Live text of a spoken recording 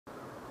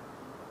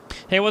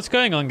Hey, what's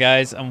going on,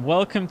 guys, and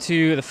welcome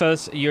to the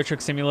first Euro Truck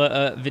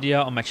Simulator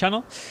video on my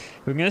channel.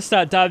 We're going to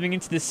start diving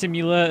into the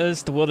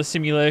simulators, the world of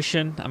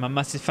simulation. I'm a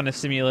massive fan of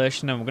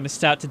simulation, and we're going to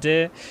start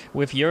today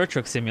with Euro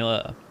Truck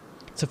Simulator.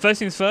 So first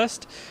things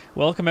first,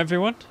 welcome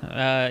everyone.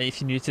 If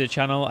you're new to the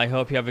channel, I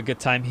hope you have a good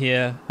time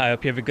here. I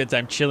hope you have a good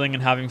time chilling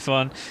and having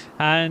fun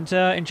and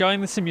enjoying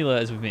the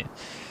simulators with me.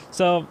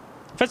 So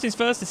first things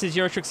first, this is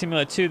Euro Truck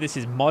Simulator 2. This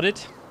is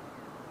modded.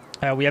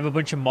 We have a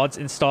bunch of mods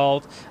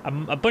installed.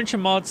 A bunch of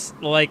mods,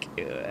 like,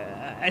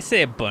 I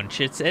say a bunch,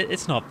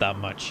 it's not that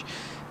much.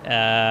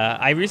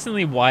 I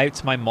recently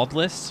wiped my mod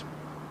list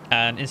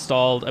and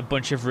installed a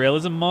bunch of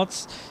realism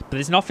mods, but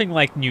there's nothing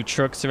like new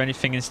trucks or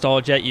anything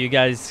installed yet. You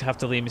guys have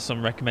to leave me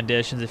some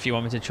recommendations if you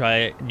want me to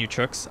try new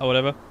trucks or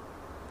whatever.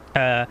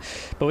 But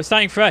we're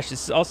starting fresh.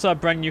 This is also a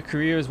brand new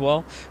career as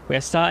well. We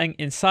are starting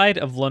inside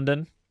of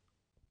London,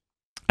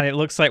 and it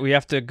looks like we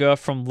have to go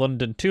from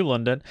London to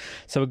London.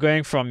 So we're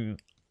going from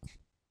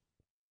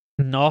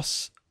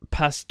Nos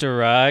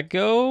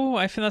Pastorago,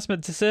 I think that's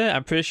meant to say.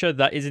 I'm pretty sure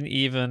that isn't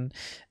even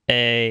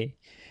a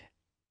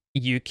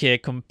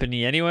UK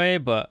company anyway,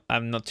 but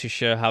I'm not too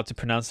sure how to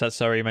pronounce that.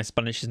 Sorry, my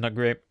Spanish is not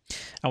great.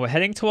 And we're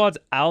heading towards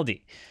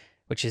Aldi,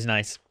 which is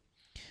nice.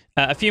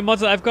 A few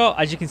mods that I've got,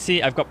 as you can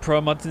see, I've got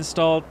ProMods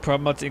installed.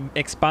 ProMods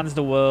expands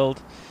the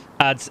world,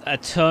 adds a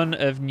ton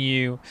of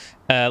new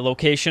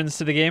locations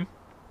to the game.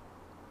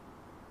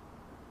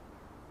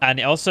 And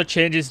it also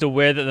changes the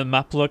way that the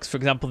map looks. For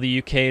example, the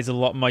UK is a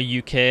lot more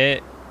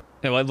UK.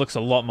 Well, it looks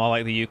a lot more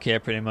like the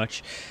UK, pretty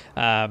much.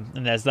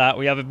 And there's that.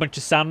 We have a bunch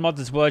of sound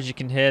mods as well, as you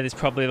can hear. There's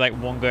probably like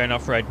one going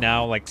off right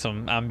now, like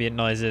some ambient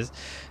noises.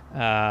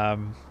 But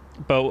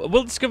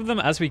we'll discover them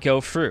as we go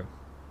through.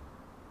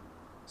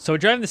 So we're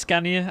driving the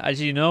Scania.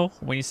 As you know,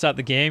 when you start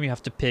the game, you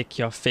have to pick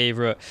your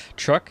favorite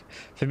truck.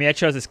 For me, I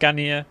chose the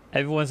Scania.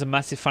 Everyone's a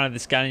massive fan of the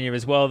Scania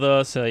as well,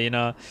 though. So, you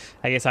know,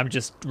 I guess I'm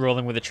just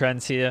rolling with the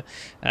trends here.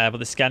 But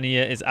the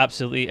Scania is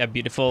absolutely a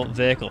beautiful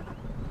vehicle.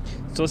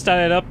 So we'll start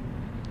it up.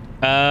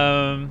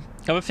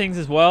 Other things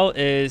as well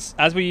is,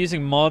 as we're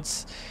using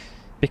mods,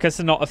 because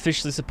they're not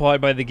officially supported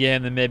by the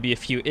game, there may be a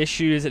few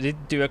issues. I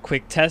did do a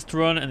quick test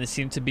run, and there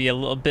seemed to be a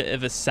little bit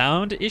of a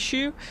sound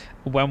issue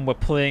when we're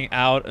pulling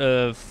out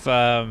of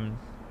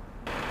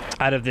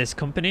this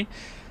company.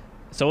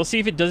 So we'll see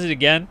if it does it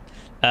again.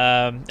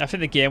 I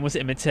think the game was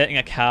imitating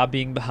a car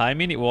being behind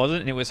me, and it wasn't,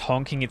 and it was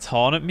honking its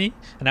horn at me.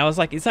 And I was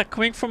like, is that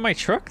coming from my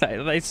truck? That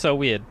is so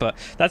weird. But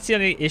that's the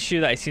only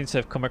issue that I seem to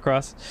have come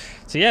across.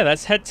 So yeah,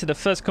 let's head to the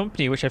first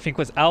company, which I think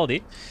was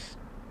Aldi.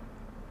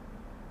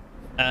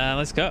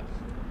 Let's go.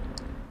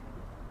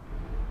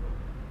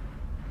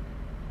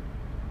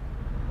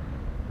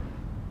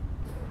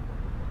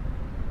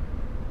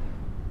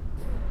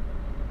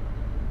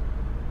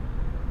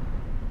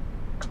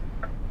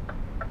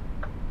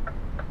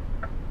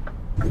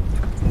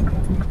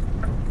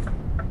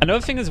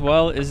 Another thing as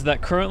well is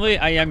that currently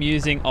I am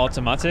using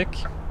automatic.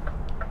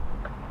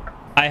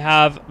 I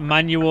have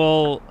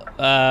manual,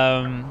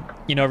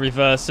 you know,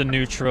 reverse and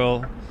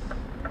neutral,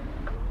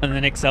 and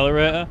then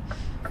accelerator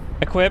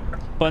equipped.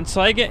 But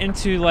until I get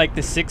into like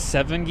the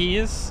 6-7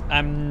 gears,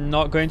 I'm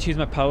not going to use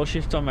my paddle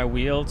shift on my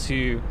wheel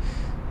to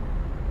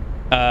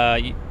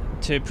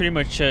pretty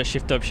much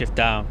shift up, shift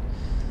down.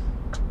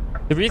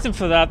 The reason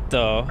for that,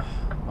 though,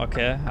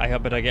 okay, I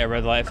hope I don't get a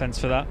red light offense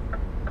for that.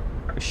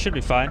 It should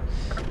be fine.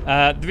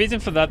 The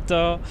reason for that,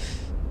 though,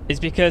 is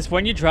because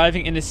when you're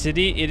driving in the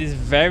city, it is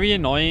very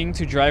annoying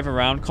to drive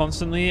around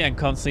constantly and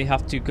constantly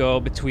have to go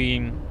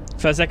between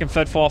first, second,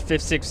 third, fourth,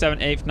 fifth, sixth,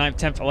 seventh, eighth, ninth,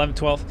 10th, 11th,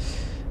 12th,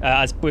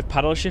 as with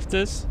paddle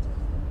shifters,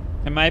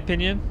 in my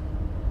opinion.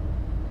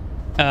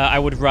 I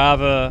would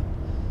rather,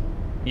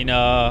 you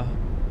know,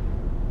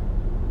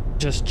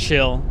 just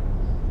chill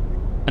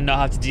and not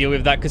have to deal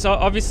with that, because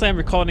obviously I'm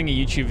recording a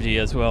YouTube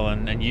video as well,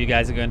 and you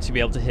guys are going to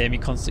be able to hear me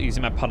constantly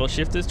using my paddle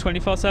shifters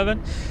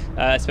 24/7,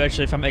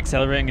 especially if I'm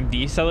accelerating and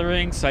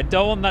decelerating. So I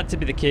don't want that to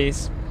be the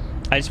case.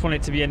 I just want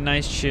it to be a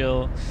nice,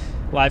 chill,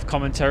 live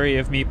commentary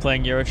of me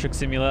playing Euro Truck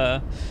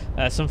Simulator,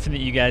 something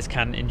that you guys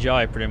can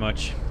enjoy pretty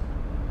much.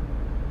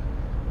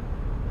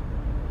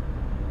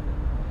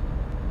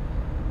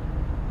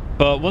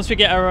 But once we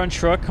get our own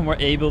truck and we're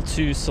able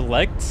to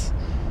select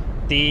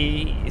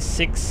the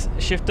 6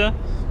 shifter,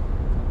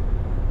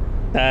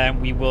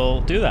 then we will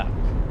do that.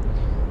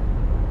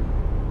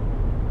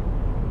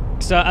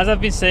 So as I've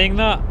been saying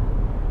that,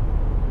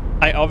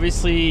 I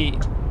obviously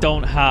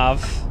don't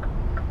have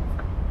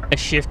a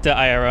shifter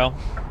IRL.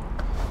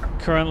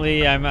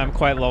 Currently I'm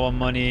quite low on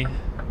money,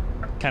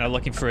 kind of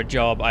looking for a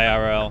job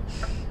IRL.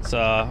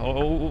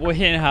 So we're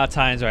hitting hard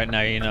times right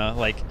now, you know.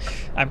 Like,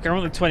 I'm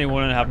currently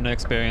 21 and have no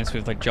experience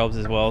with like jobs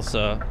as well,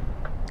 so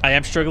I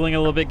am struggling a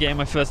little bit getting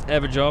my first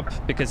ever job,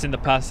 because in the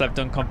past I've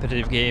done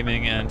competitive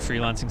gaming and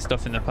freelancing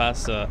stuff in the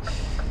past, so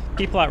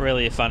people aren't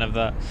really a fan of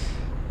that.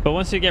 But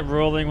once you get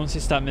rolling, once you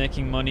start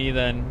making money,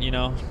 then, you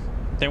know,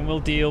 then we'll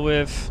deal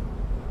with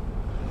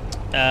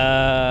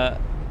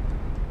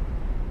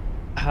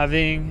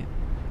having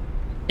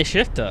a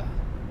shifter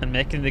and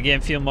making the game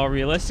feel more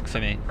realistic for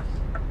me.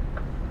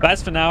 But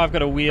as for now, I've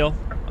got a wheel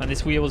and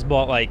this wheel was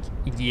bought like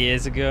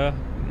years ago.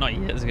 Not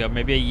years ago,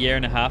 maybe a year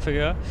and a half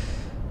ago.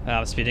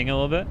 I'm speeding a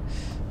little bit.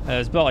 It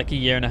was bought like a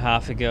year and a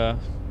half ago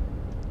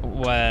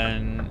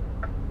when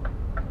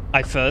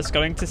I first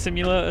got into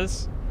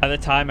simulators. At the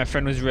time, my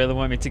friend was really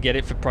wanting me to get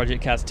it for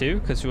Project Cars 2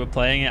 because we were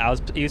playing it.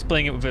 He was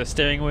playing it with a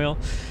steering wheel.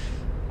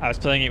 I was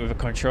playing it with a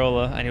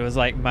controller, and he was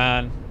like,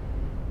 "Man,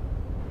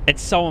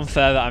 it's so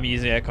unfair that I'm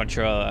using a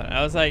controller." And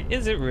I was like,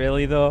 "Is it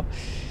really though?"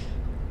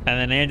 And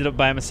then I ended up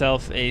buying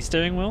myself a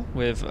steering wheel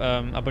with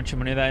a bunch of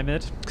money that I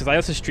made because I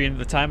also streamed at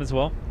the time as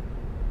well.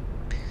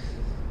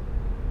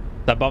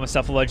 So I bought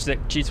myself a Logitech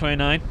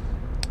G29,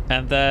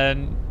 and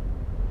then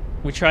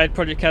we tried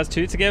Project Cars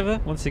 2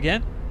 together once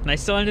again, and I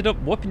still ended up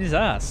whooping his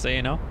ass. So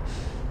you know,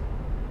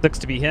 looks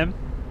to be him.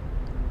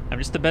 I'm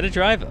just a better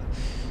driver.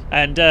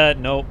 And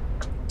no,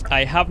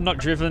 I have not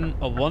driven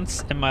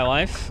once in my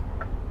life.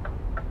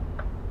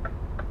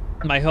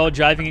 My whole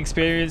driving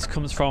experience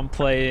comes from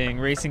playing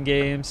racing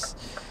games.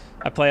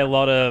 I play a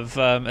lot of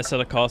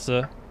Assetto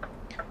Corsa.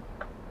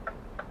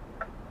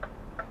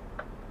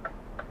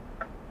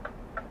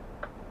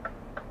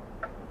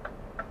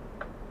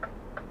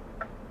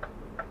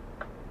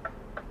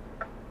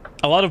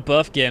 A lot of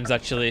both games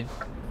actually.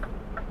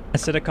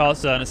 Assetto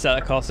Corsa and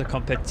Assetto Corsa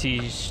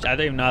Competizione. I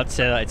don't even know how to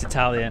say that, it's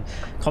Italian.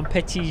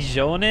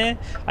 Competizione?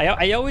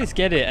 I always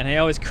get it and I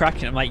always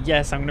crack it. I'm like,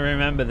 yes, I'm going to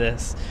remember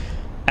this.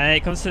 And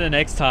it comes to the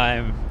next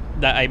time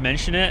that I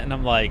mention it and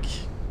I'm like,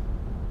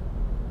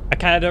 I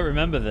kind of don't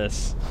remember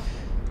this.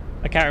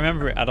 I can't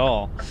remember it at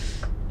all.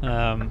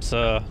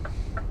 So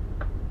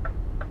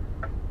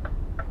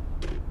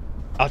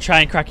I'll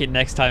try and crack it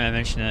next time I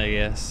mention it, I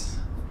guess.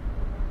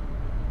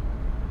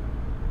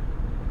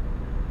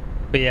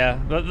 But yeah,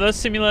 those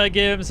simulator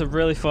games are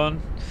really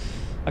fun.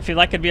 I feel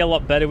like I'd be a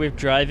lot better with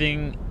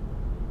driving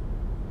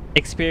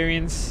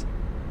experience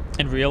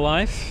in real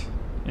life,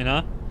 you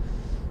know?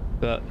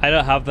 But I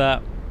don't have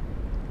that.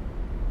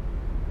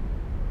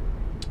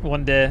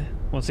 One day,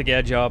 once I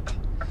get a job,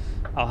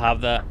 I'll have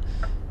that.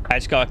 I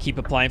just gotta keep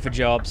applying for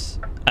jobs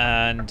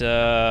and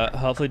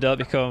hopefully don't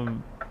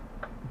become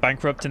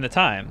bankrupt in the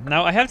time.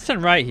 Now I have to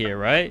turn right here,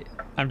 right?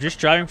 I'm just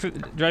driving through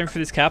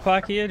this car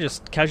park here,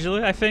 just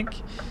casually, I think.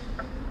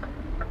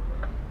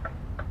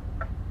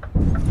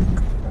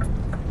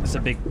 It's a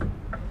big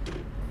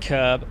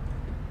curb.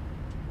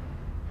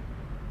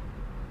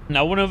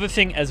 Now one other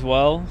thing as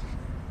well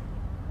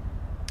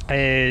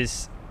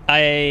is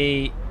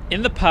I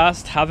in the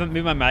past haven't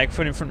moved my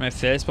microphone in front of my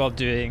face while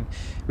doing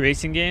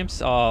racing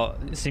games or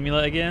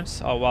simulator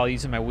games or while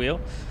using my wheel.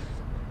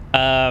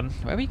 Where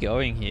are we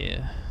going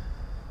here?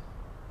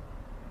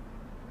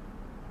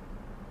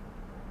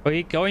 Are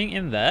we going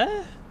in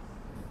there?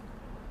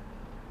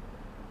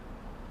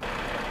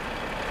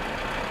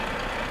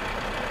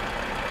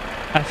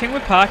 I think we're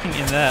parking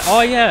in there.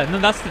 Oh yeah, no,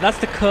 that's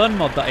the cone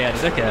mod that I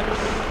added. Okay,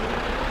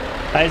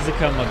 that is the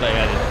cone mod that I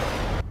added.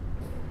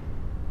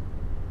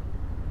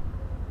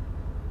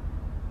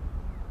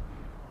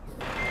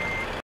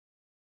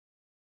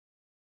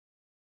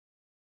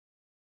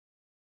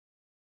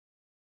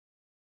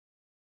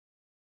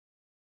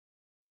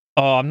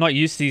 Oh, I'm not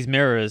used to these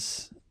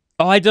mirrors.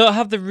 Oh, I don't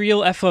have the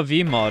real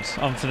FOV mod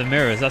on for the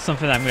mirrors. That's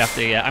something that I'm gonna have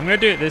to get. I'm gonna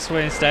do it this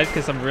way instead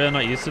because I'm really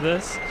not used to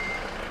this.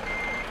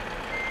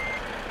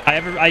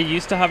 I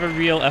used to have a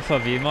real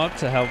FOV mod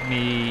to help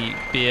me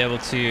be able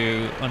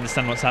to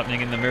understand what's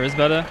happening in the mirrors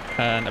better,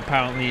 and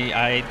apparently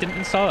I didn't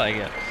install that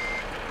again.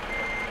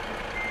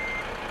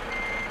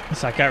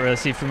 So I can't really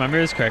see through my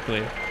mirrors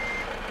correctly.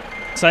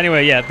 So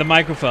anyway, yeah, the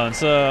microphone.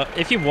 So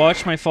if you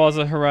watch my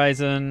Forza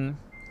Horizon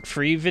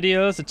 3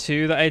 videos, the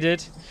 2 that I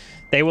did,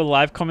 they were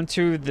live coming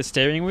to the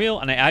steering wheel,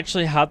 and I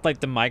actually had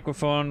like the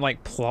microphone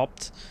like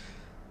plopped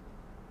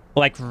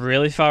like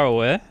really far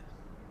away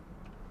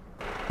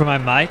from my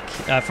mic,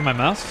 from my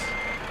mouth.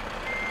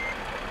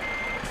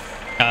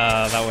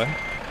 That way.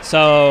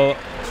 So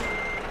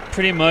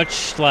pretty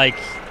much like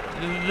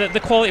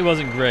the quality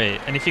wasn't great,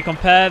 and if you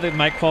compare the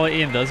mic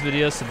quality in those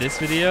videos to this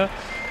video,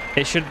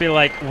 it should be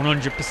like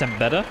 100%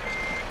 better.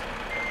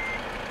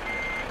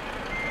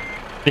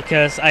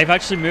 Because I've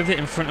actually moved it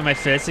in front of my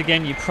face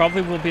again. You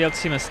probably will be able to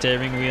see my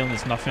steering wheel, and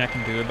there's nothing I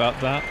can do about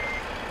that.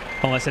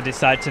 Unless I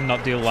decide to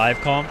not do live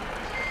comp.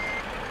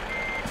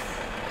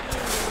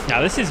 Now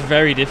this is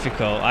very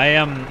difficult. I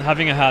am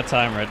having a hard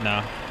time right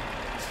now.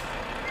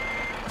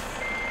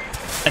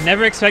 I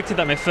never expected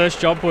that my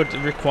first job would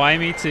require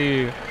me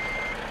to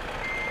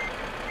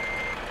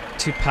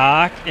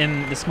park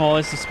in the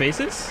smallest of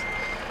spaces.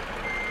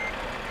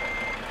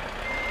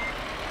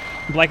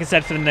 Like I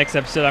said, for the next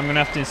episode, I'm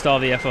gonna have to install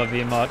the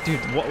FOV mod. Dude,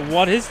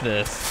 what is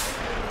this?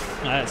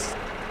 Let's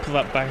pull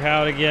that back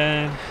out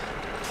again.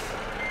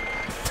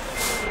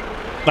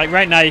 Like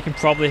right now, you can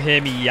probably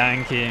hear me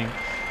yanking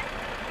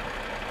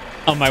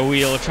on my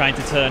wheel, trying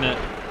to turn it.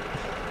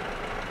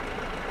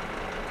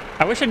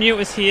 I wish I knew it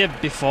was here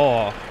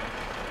before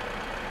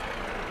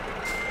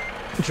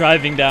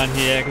driving down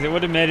here, because it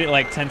would have made it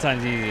like 10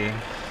 times easier.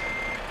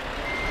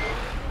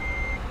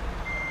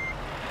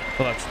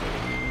 Well, that's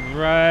the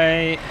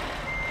right.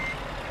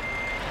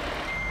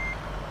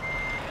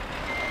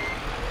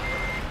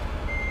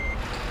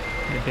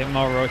 a bit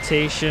more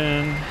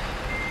rotation.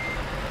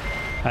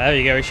 Oh, there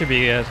you go, we should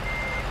be good.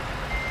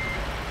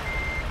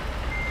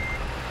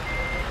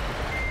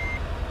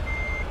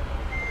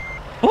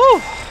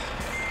 Woo!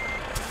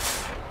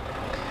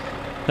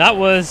 That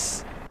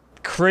was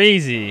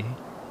crazy.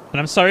 And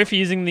I'm sorry for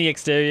using the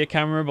exterior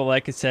camera, but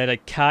like I said, I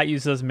can't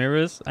use those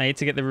mirrors. I need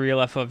to get the real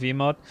FOV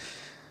mod.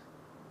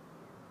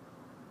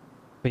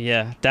 But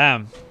yeah,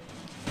 damn.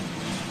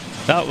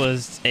 That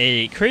was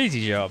a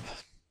crazy job.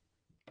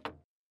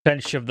 Trying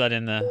to shove that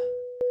in there.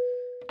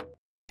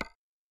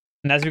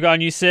 And as we got a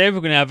new save,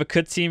 we're going to have a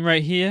cutscene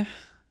right here.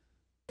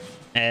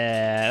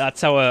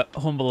 That's our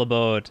humble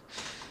abode.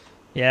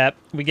 Yeah,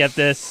 we get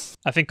this.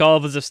 I think all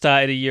of us have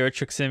started a Euro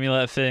Truck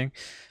Simulator thing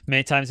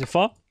many times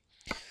before.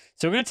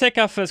 So we're going to take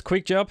our first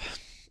quick job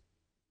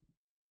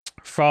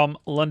from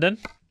London.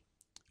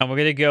 And we're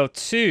going to go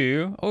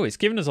to... Oh, it's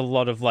given us a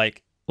lot of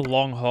like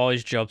long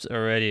haulage jobs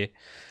already.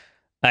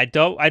 I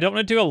don't want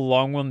to do a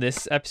long one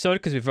this episode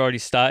because we've already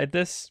started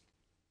this.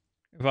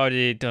 We've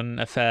already done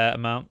a fair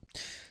amount.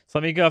 So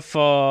let me go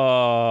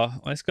for...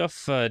 Let's go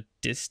for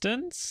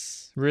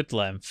distance. Route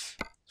length.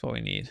 That's what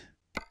we need.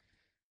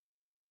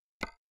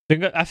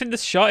 I think the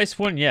shortest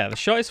one, yeah, the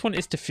shortest one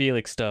is to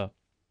Felixstowe.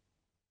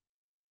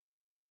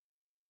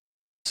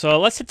 So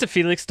let's hit to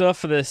Felixstowe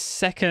for the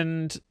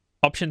second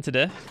option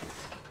today.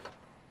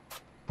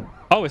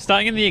 Oh, we're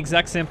starting in the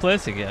exact same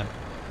place again.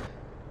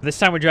 This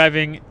time we're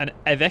driving an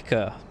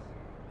Iveco.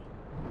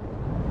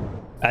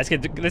 Let's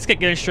get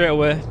going straight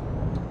away.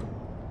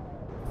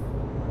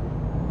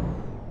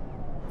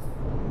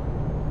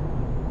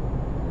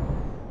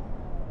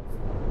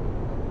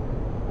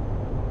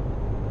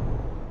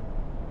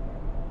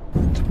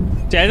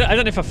 I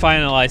don't know if I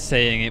finalized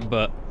saying it,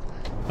 but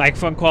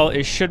microphone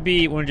quality should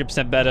be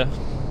 100% better.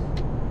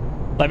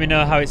 Let me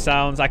know how it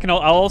sounds. I'll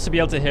also be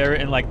able to hear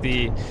it in like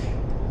the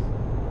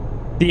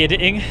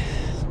editing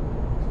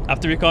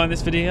after recording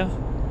this video.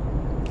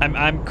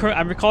 I'm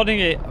recording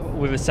it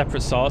with a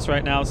separate source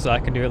right now, so I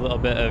can do a little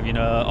bit of, you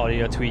know,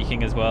 audio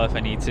tweaking as well if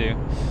I need to.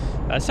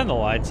 Let's turn the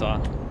lights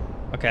on.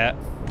 Okay.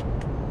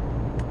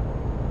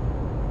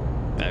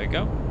 There we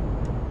go.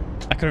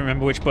 I couldn't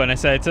remember which button I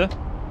said it to.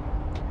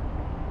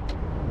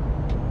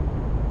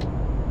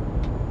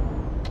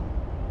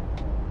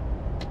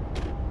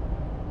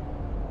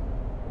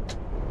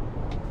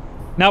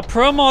 Now,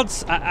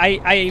 ProMods,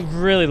 I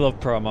really love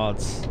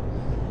ProMods.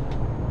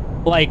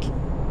 Like,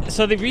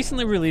 so they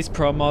recently released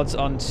ProMods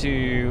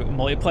onto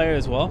multiplayer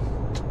as well.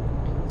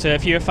 So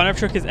if you're a fan of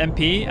Truckers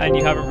MP and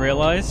you haven't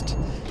realized,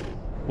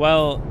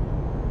 well,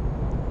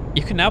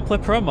 you can now play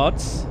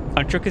ProMods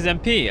on Truckers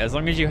MP as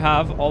long as you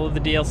have all of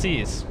the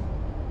DLCs,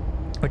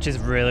 which is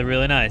really,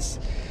 really nice.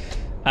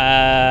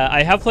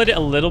 I have played it a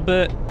little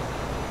bit.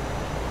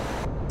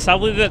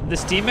 Sadly, the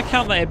Steam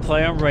account that I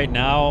play on right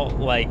now,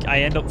 like,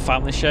 I end up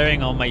family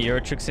sharing all my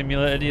Euro Truck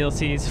Simulator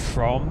DLCs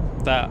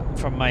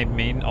from my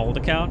main old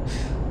account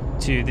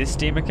to this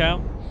Steam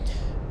account.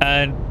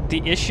 And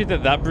the issue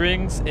that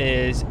brings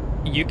is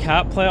you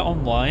can't play it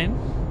online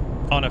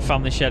on a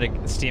family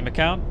shared Steam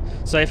account.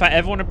 So if I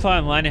ever want to play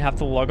online, I have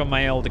to log on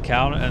my old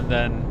account and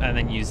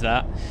then use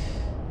that.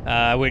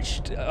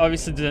 Which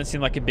obviously doesn't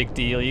seem like a big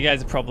deal. You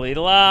guys are probably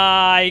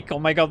like, oh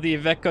my god, the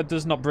Iveco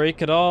does not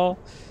break at all.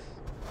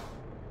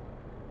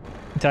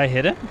 Did I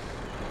hit it?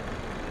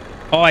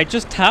 Oh, I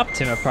just tapped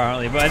him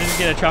apparently, but I didn't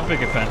get a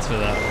traffic offense for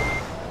that.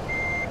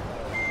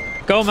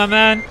 Go, my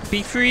man!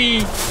 Be free!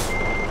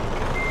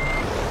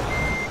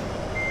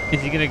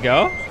 Is he gonna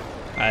go?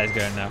 Ah, he's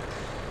going now.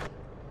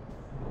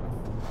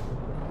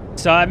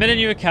 So I made a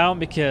new account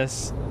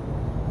because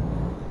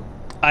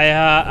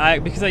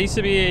I used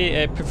to be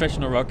a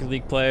professional Rocket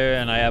League player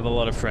and I have a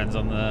lot of friends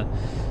on there,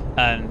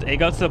 and it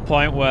got to the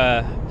point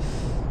where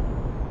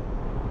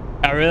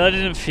I really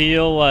didn't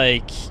feel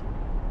like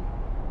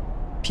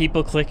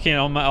people clicking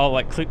on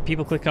my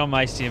people click on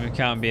my Steam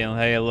account and being like,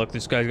 hey, look,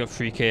 this guy's got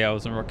 3K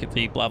hours on Rocket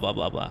League, blah blah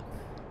blah blah. I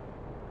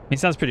mean, it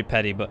sounds pretty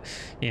petty, but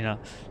you know,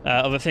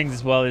 other things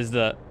as well is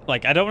that,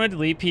 like, I don't want to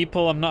delete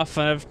people. I'm not a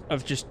fan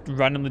of just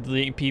randomly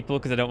deleting people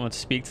because I don't want to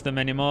speak to them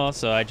anymore.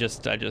 So I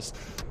just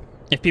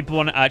if people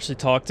want to actually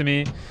talk to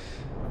me,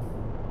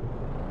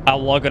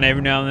 I'll log on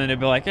every now and then and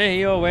be like,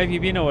 hey, yo, where have you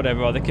been or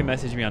whatever, or they can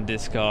message me on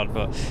Discord.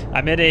 But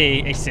I made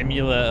a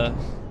simulator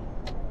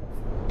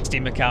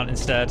Steam account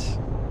instead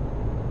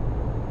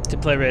to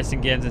play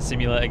racing games and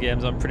simulator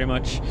games on, pretty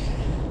much,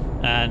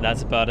 and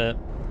that's about it.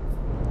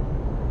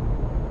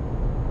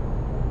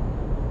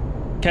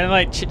 Kind of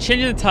like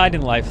changing the tide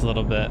in life a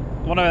little bit.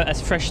 Want a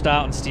fresh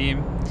start on Steam,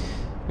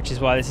 which is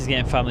why this is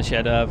getting family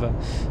shared over.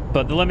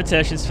 But the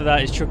limitations for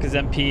that is Truckers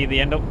MP, they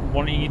end up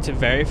wanting you to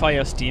verify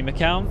your Steam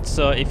account.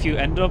 So if you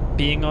end up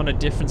being on a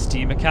different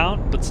Steam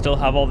account but still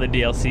have all the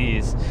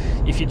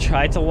DLCs, if you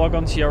try to log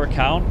onto your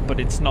account but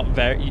it's not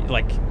very,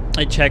 like,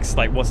 it checks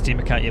like what Steam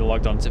account you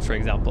logged onto, for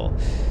example.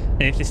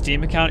 And if the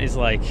Steam account is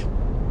like,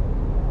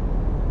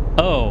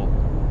 oh,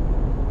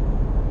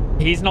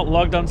 he's not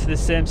logged onto the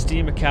same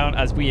Steam account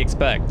as we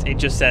expect, it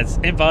just says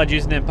invalid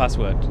username,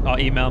 password, or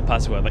email and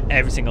password, like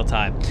every single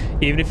time,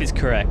 even if it's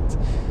correct.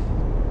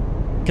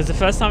 Because the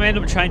first time I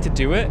ended up trying to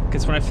do it,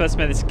 because when I first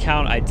made this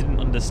account, I didn't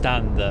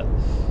understand that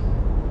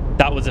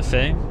that was a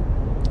thing.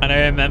 And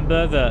I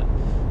remember that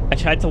I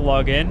tried to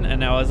log in,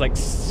 and I was like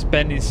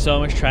spending so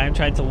much time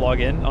trying to log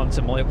in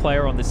onto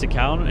multiplayer on this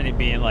account, and it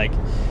being like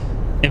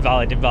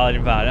invalid, invalid,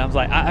 invalid. And I was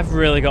like, I've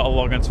really got to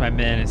log onto my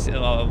main and see,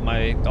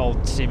 my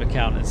old Steam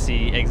account and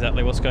see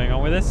exactly what's going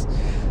on with this.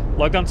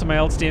 Logged onto my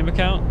old Steam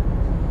account.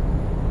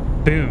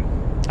 Boom.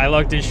 I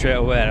logged in straight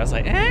away, and I was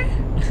like, eh?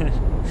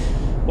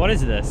 What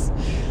is this?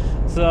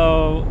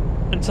 So,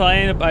 until I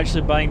ended up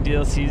actually buying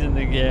DLCs in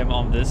the game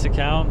on this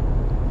account,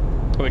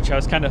 which I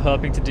was kind of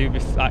hoping to do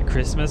at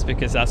Christmas,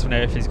 because that's when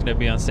everything's going to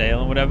be on sale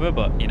and whatever,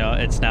 but, you know,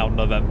 it's now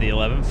November the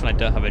 11th and I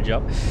don't have a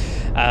job.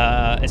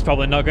 It's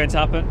probably not going to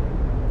happen,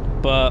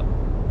 but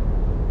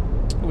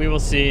we will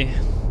see.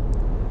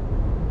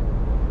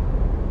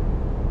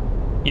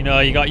 You know,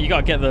 you got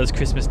to get those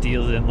Christmas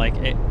deals in, like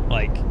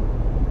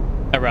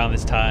around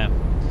this time.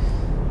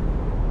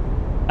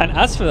 And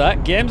as for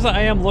that, games that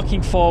I am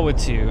looking forward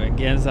to, and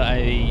games that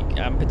I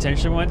am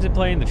potentially wanting to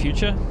play in the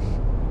future.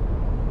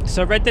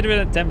 So Red Dead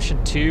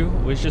Redemption 2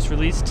 was just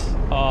released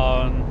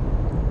on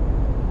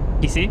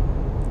PC,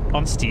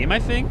 on Steam, I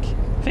think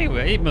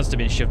it must have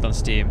been shoved on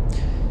Steam.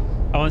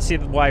 I want to see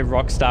why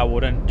Rockstar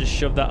wouldn't just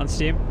shove that on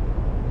Steam.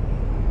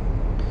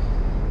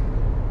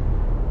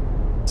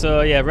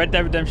 So yeah, Red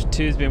Dead Redemption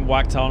 2 has been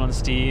whacked on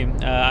Steam.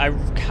 I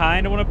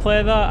kind of want to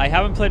play that. I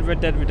haven't played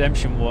Red Dead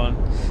Redemption 1,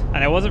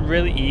 and I wasn't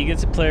really eager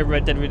to play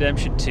Red Dead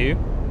Redemption 2.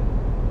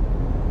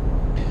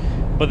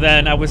 But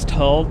then I was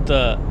told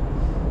that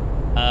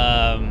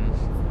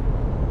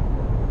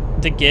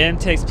the game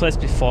takes place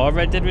before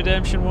Red Dead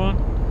Redemption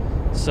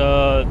 1.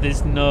 So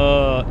there's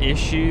no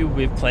issue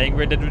with playing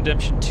Red Dead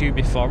Redemption 2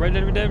 before Red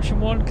Dead Redemption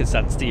 1, because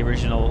that's the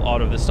original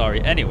order of the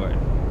story anyway.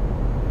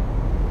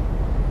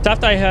 So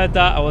after I heard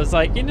that, I was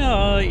like, you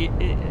know,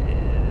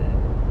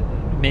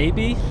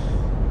 maybe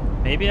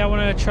I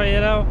want to try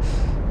it out.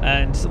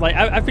 And like,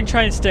 I've been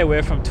trying to stay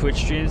away from Twitch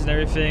streams and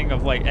everything.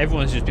 Of like,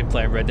 everyone's just been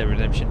playing Red Dead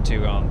Redemption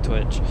 2 on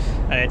Twitch,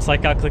 and it's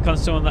like I'll click on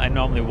someone that I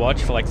normally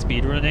watch for like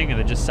speedrunning, and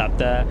they just sat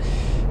there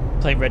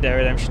playing Red Dead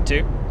Redemption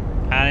 2,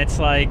 and it's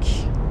like,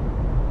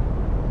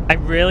 I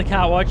really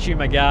can't watch you,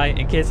 my guy,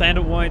 in case I end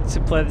up wanting to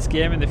play this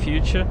game in the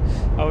future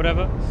or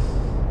whatever.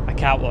 I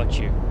can't watch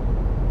you.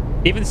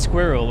 Even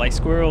Squirrel, like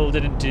Squirrel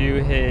didn't do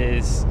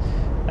his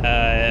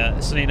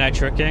Sunday night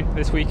trucking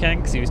this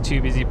weekend because he was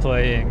too busy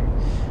playing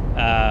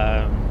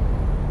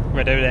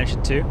Red Dead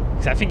Redemption 2.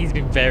 Because I think he's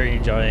been very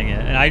enjoying it,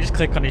 and I just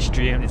click on his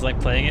stream and he's like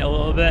playing it a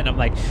little bit, and I'm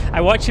like,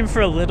 I watch him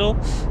for a little,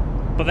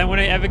 but then when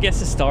it ever gets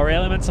to story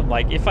elements, I'm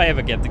like, if I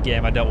ever get the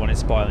game, I don't want it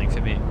spoiling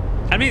for me.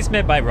 I mean, it's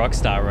made by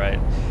Rockstar, right?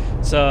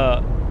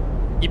 So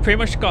you pretty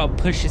much got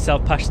to push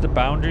yourself past the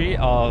boundary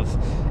of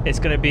it's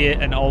going to be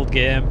an old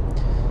game.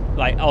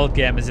 Like, old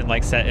game as in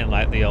like set in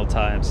like the old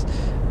times,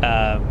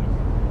 but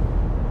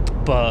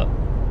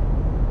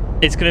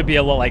it's gonna be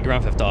a lot like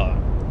Grand Theft Auto,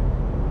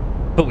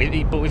 but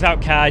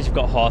without cars. You've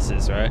got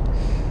horses, right?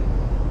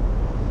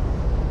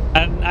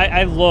 And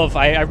I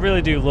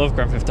really do love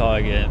Grand Theft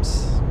Auto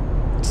games,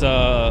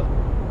 so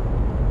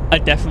I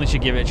definitely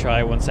should give it a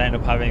try once I end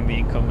up having the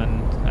income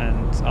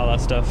and all that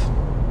stuff.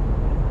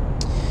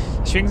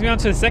 Which brings me on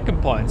to the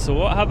second point. So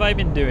what have I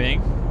been doing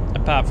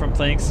apart from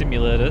playing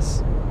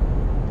simulators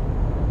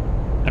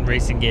and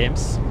racing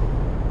games?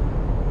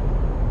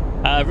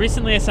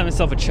 Recently I set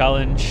myself a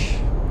challenge.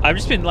 I've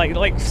just been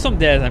like some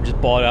days I'm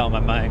just bored out of my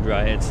mind,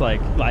 right? It's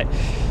like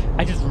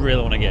I just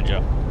really want to get a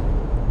job.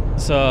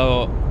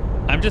 So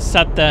I'm just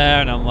sat there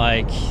and I'm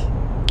like,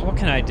 what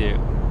can I do?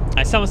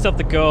 I set myself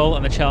the goal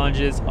and the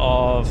challenges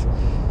of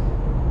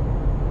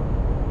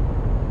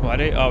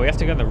oh, we have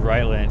to go in the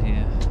right lane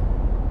here.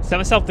 Set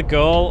myself the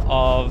goal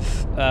of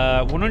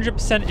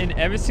 100% in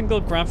every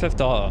single Grand Theft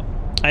Auto.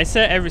 I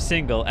say every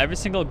single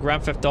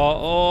Grand Theft Auto.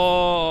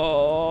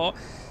 Oh,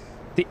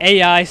 the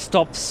AI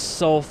stops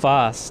so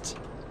fast.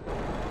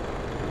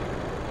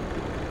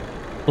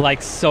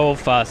 Like, so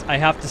fast. I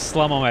have to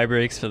slam on my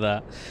brakes for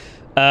that.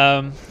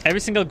 Every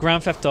single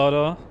Grand Theft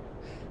Auto,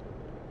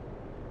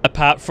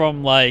 apart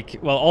from like,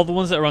 well, all the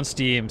ones that are on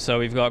Steam. So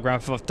we've got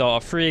Grand Theft Auto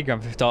 3,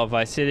 Grand Theft Auto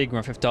Vice City,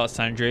 Grand Theft Auto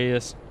San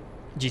Andreas,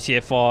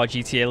 GTA 4,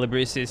 GTA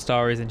Liberty City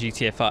Stories, and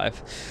GTA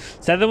 5.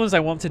 So they're the ones I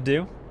want to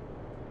do.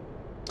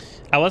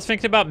 I was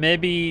thinking about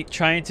maybe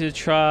trying to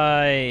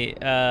try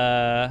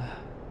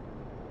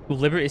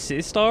Liberty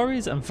City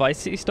Stories and Vice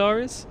City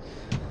Stories.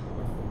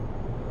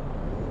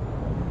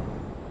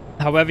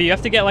 However, you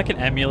have to get like an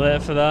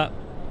emulator for that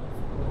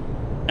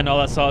and all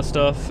that sort of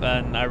stuff,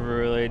 and I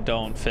really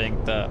don't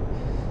think that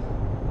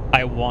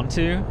I want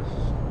to.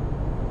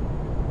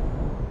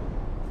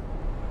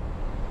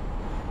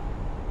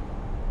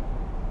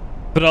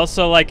 But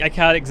also, like, I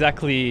can't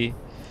exactly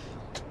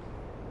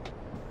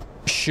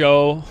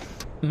show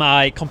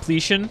my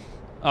completion,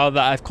 or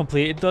that I've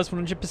completed those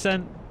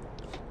 100%,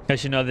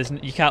 because, you know,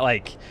 you can't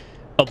like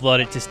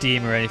upload it to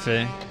Steam or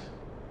anything.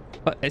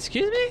 What?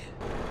 Excuse me,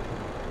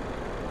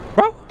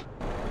 bro?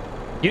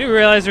 You didn't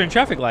realize they're in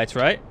traffic lights,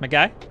 right, my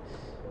guy?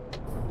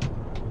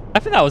 I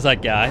think that was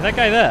that guy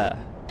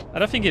there. I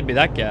don't think it'd be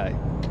that guy.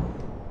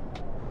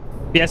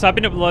 Yeah, so I've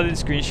been uploading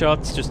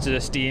screenshots just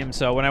to Steam,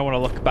 so when I want to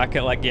look back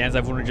at like games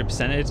I've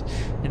 100%ed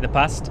in the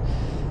past,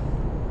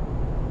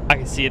 I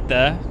can see it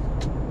there.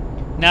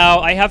 Now,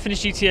 I have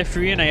finished GTA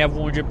 3 and I have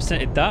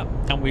 100%ed that,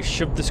 and we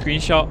shoved the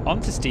screenshot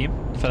onto Steam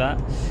for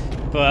that.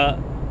 But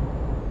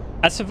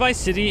as for Vice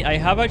City, I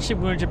have actually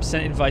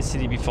 100%ed Vice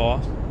City before.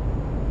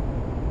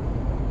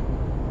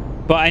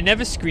 But I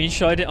never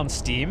screenshotted it on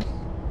Steam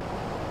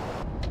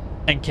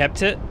and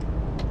kept it.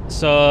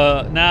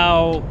 So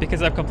now,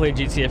 because I've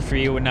completed GTA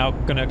 3, we're now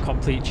going to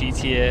complete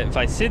GTA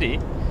Vice City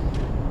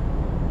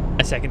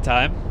a second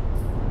time.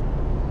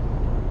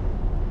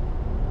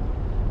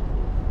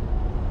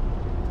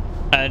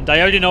 And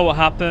I already know what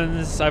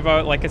happens.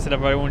 Like I said,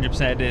 I've already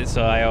 100%ed it,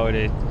 so I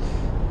already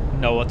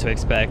know what to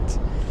expect.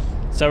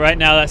 So right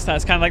now, that's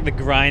kind of like the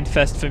grind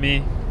fest for me.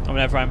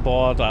 Whenever I'm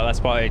bored, like,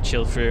 that's what I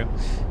chill through.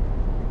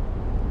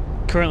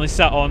 Currently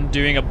sat on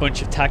doing a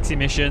bunch of taxi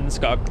missions.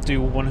 Got to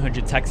do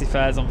 100 taxi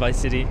fares on Vice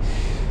City.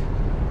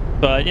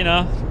 But you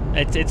know,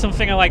 it's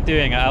something I like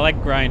doing. I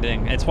like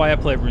grinding. It's why I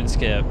play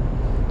RuneScape.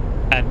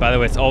 And by the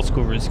way, it's old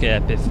school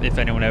RuneScape. If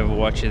anyone ever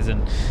watches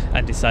and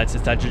decides to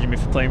start judging me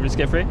for playing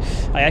RuneScape 3,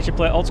 I actually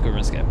play old school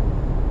RuneScape,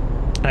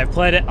 and I've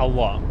played it a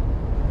lot.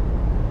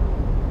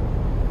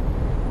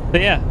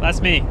 But yeah,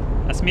 that's me.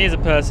 That's me as a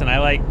person. I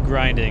like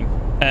grinding.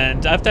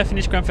 And after I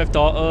finish Grand Theft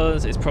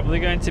Autos, it's probably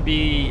going to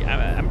be...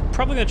 I'm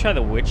probably going to try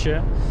The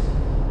Witcher.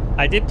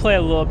 I did play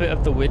a little bit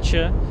of The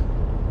Witcher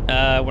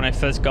when I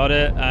first got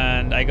it,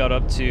 and I got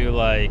up to,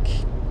 like...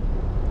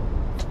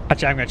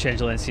 Actually, I'm going to change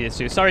the lens to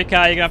ETS2. Sorry,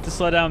 Kai, you're going to have to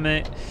slow down,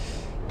 mate.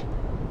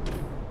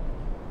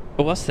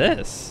 But what's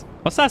this?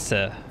 What's that,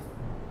 sir?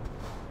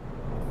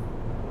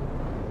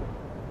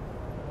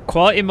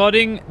 Quality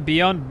modding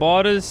beyond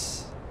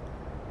borders,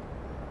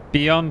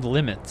 beyond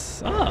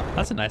limits. Oh,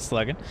 that's a nice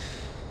slogan.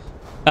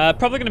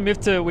 Probably going to move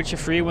to Witcher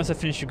 3 once I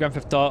finish with Grand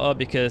Theft Auto,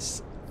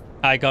 because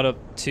I got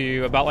up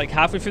to about like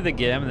halfway through the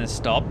game and then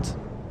stopped.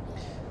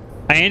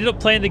 I ended up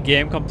playing the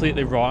game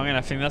completely wrong, and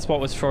I think that's what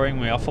was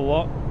throwing me off a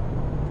lot.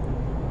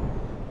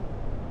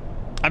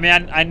 I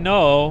mean, I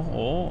know...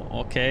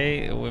 Oh,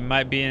 okay. We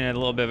might be in a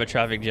little bit of a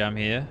traffic jam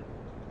here.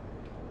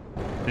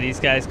 Are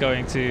these guys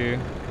going to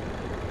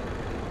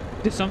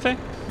do something?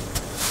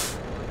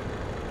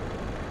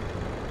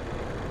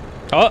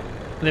 Oh,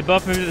 they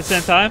both moved at the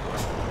same time.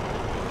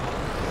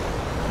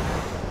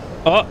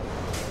 Oh.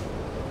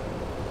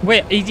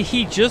 Wait,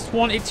 he just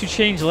wanted to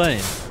change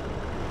lane.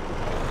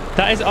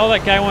 That is all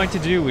that guy wanted to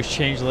do, was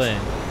change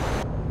lane.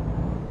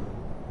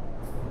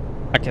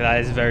 Okay,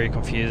 that is very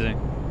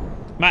confusing.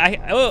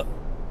 Oh,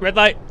 red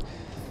light.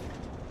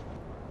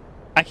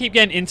 I keep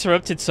getting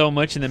interrupted so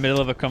much in the middle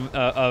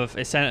of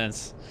a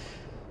sentence.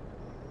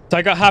 So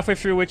I got halfway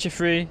through Witcher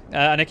 3,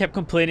 and I kept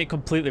completing it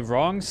completely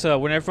wrong. So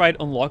whenever I'd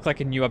unlock like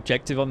a new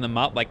objective on the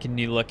map, like a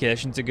new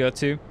location to go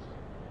to,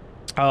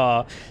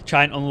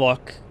 try and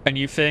unlock a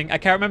new thing. I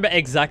can't remember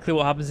exactly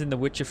what happens in The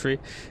Witcher 3,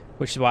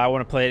 which is why I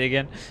want to play it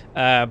again.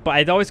 But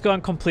I'd always go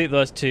and complete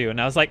those two,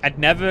 and I was like, I'd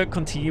never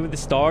continue with the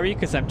story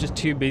because I'm just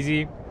too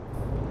busy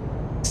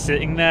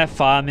sitting there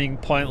farming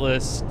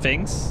pointless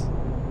things.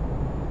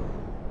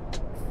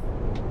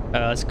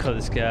 Let's cut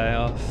this guy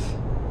off.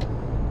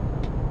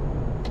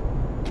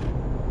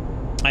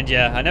 And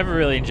yeah, I never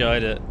really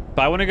enjoyed it.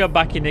 But I want to go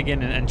back in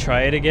again and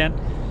try it again.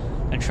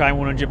 And try and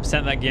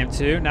 100% that game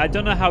too. Now, I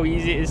don't know how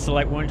easy it is to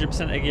like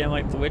 100% a game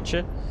like The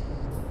Witcher.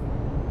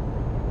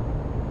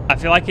 I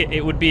feel like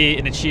it would be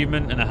an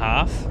achievement and a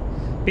half.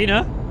 But you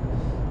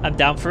know, I'm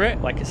down for it.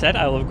 Like I said,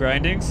 I love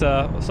grinding,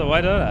 so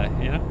why don't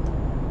I, you know?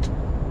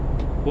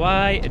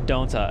 Why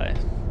don't I?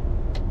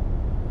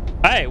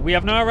 Alright, we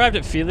have now arrived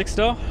at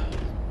Felixstowe.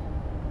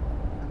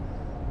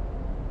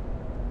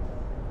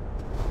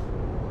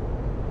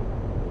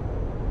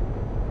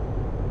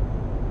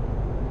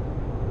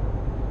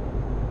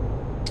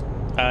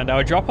 And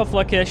our drop-off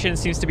location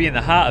seems to be in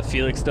the heart of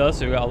Felixstowe,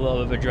 so we've got a little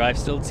bit of a drive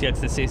still to get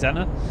to the city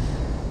centre.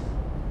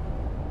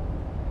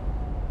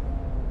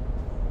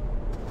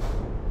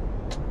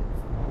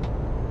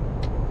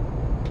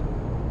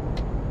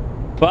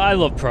 But I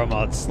love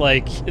ProMods.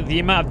 Like, the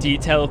amount of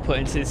detail put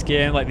into this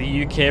game, like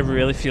the UK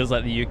really feels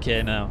like the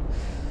UK now.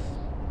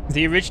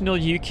 The original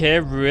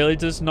UK really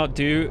does not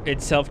do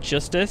itself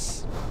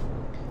justice.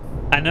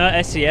 I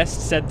know SES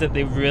said that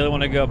they really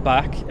want to go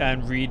back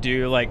and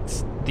redo like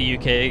the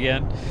UK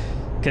again,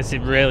 because it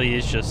really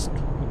is just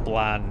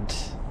bland,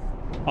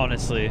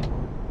 honestly.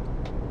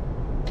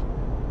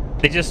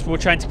 They just were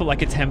trying to put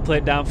like a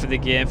template down for the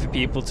game for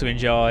people to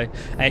enjoy,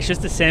 and it's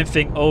just the same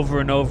thing over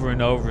and over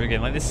and over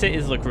again. Like the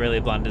cities look really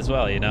bland as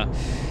well, you know.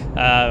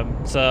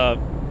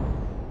 So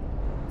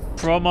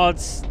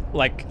ProMods,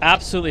 like,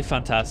 absolutely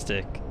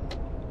fantastic,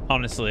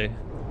 honestly.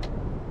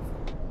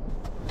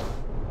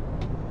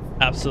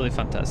 Absolutely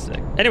fantastic.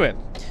 Anyway,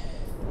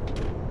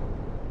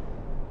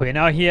 we're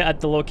now here at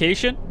the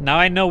location. Now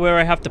I know where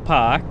I have to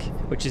park,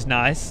 which is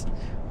nice.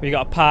 We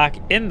got to park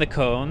in the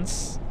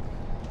cones.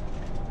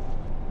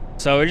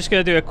 So we're just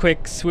going to do a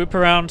quick swoop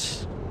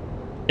around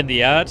in the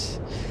yard.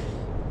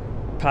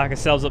 park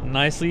ourselves up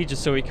nicely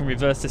just so we can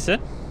reverse this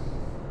in.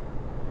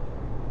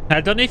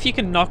 I don't know if you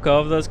can knock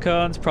over those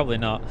cones. Probably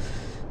not.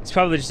 It's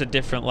probably just a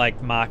different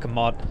like marker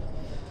mod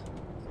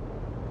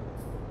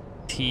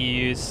to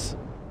use.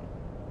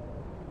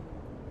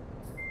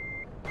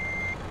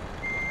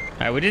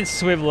 Alright, we didn't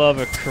swivel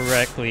over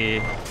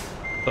correctly,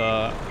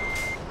 but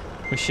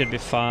we should be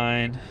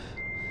fine.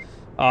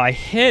 Oh, I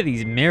hate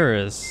these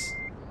mirrors.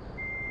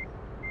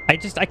 I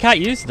can't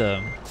use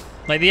them.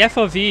 Like, the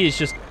FOV is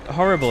just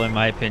horrible in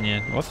my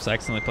opinion. Whoops, I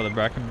accidentally put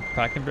the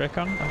parking brake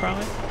on,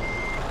 apparently.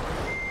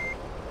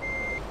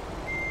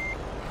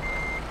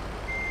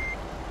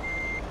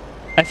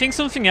 I think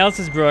something else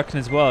is broken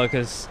as well,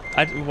 because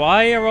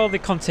why are all the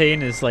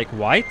containers, like,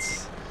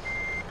 white?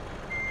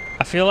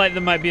 I feel like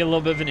there might be a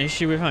little bit of an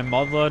issue with my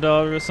mod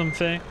loader or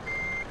something.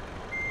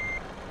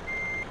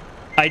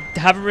 I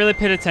haven't really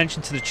paid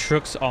attention to the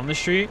trucks on the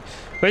street,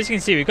 but as you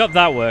can see, we've got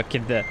that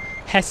working, the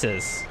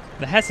Hesses.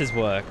 The Hesses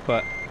work,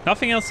 but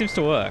nothing else seems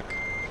to work.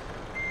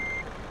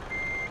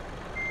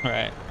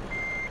 Alright.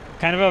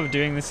 Kind of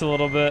overdoing this a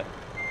little bit.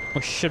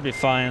 We should be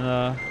fine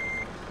though.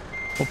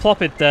 We'll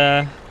plop it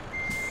there.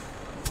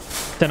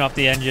 Turn off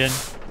the engine.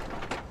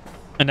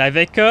 And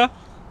Iveco,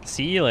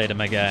 see you later,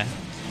 my guy.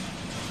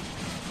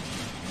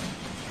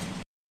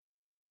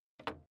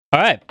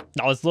 Alright,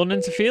 that was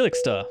London to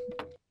Felixstowe.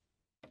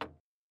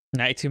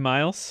 92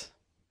 miles.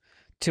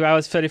 2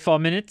 hours 34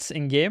 minutes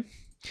in game.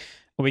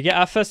 We get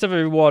our first ever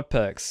reward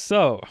perks.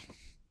 So,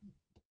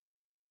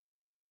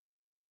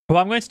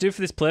 what I'm going to do for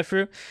this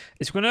playthrough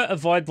is we're going to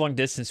avoid long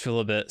distance for a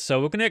little bit.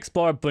 So we're going to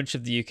explore a bunch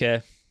of the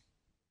UK.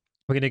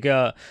 We're going to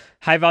go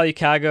high value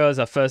cargo as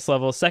our first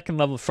level, second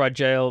level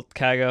fragile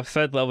cargo,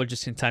 third level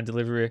just in time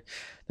delivery.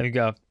 Then we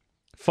go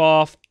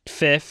fourth,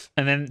 fifth,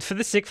 and then for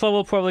the sixth level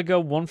we'll probably go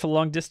one for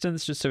long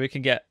distance just so we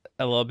can get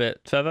a little bit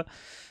further.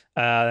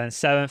 Then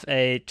 7th,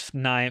 8th,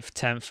 9th,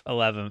 10th,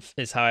 11th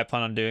is how I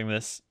plan on doing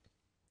this.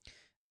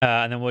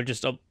 And then we'll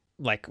just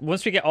like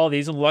once we get all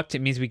these unlocked, it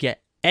means we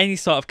get any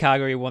sort of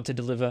cargo you want to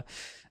deliver.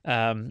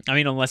 I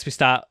mean, unless we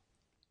start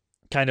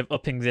kind of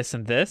upping this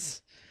and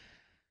this,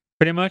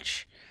 pretty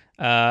much.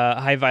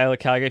 High value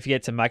cargo, if you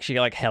get to max, you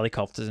get like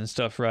helicopters and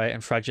stuff, right?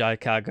 And fragile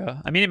cargo.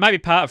 I mean, it might be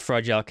part of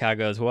fragile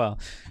cargo as well.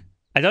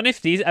 I don't know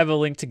if these ever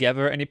link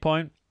together at any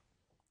point.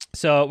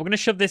 So we're gonna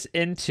shove this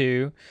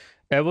into.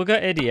 We'll go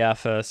ADR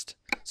first,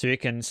 so you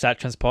can start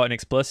transporting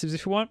explosives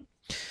if you want.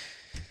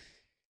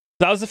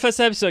 That was the first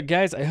episode,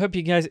 guys. I hope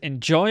you guys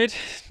enjoyed.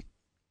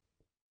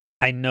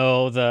 I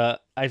know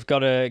that I've got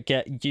to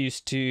get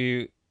used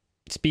to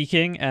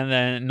speaking and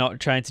then not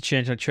trying to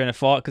change my train of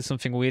thought because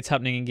something weird's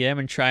happening in game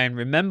and try and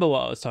remember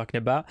what I was talking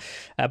about.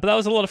 But that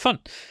was a lot of fun.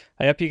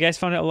 I hope you guys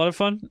found it a lot of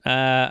fun.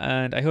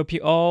 And I hope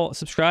you all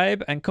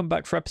subscribe and come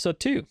back for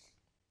episode 2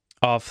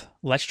 of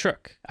Let's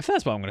Truck. I think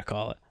that's what I'm going to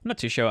call it. I'm not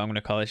too sure what I'm going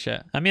to call this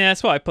yet. I mean,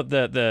 that's why I put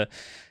the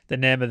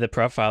name of the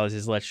profile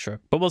is Let's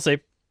Truck. But we'll see.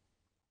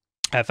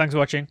 Thanks for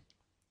watching.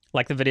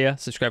 Like the video,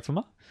 subscribe for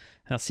more.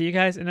 And I'll see you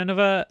guys in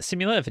another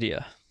simulator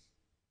video.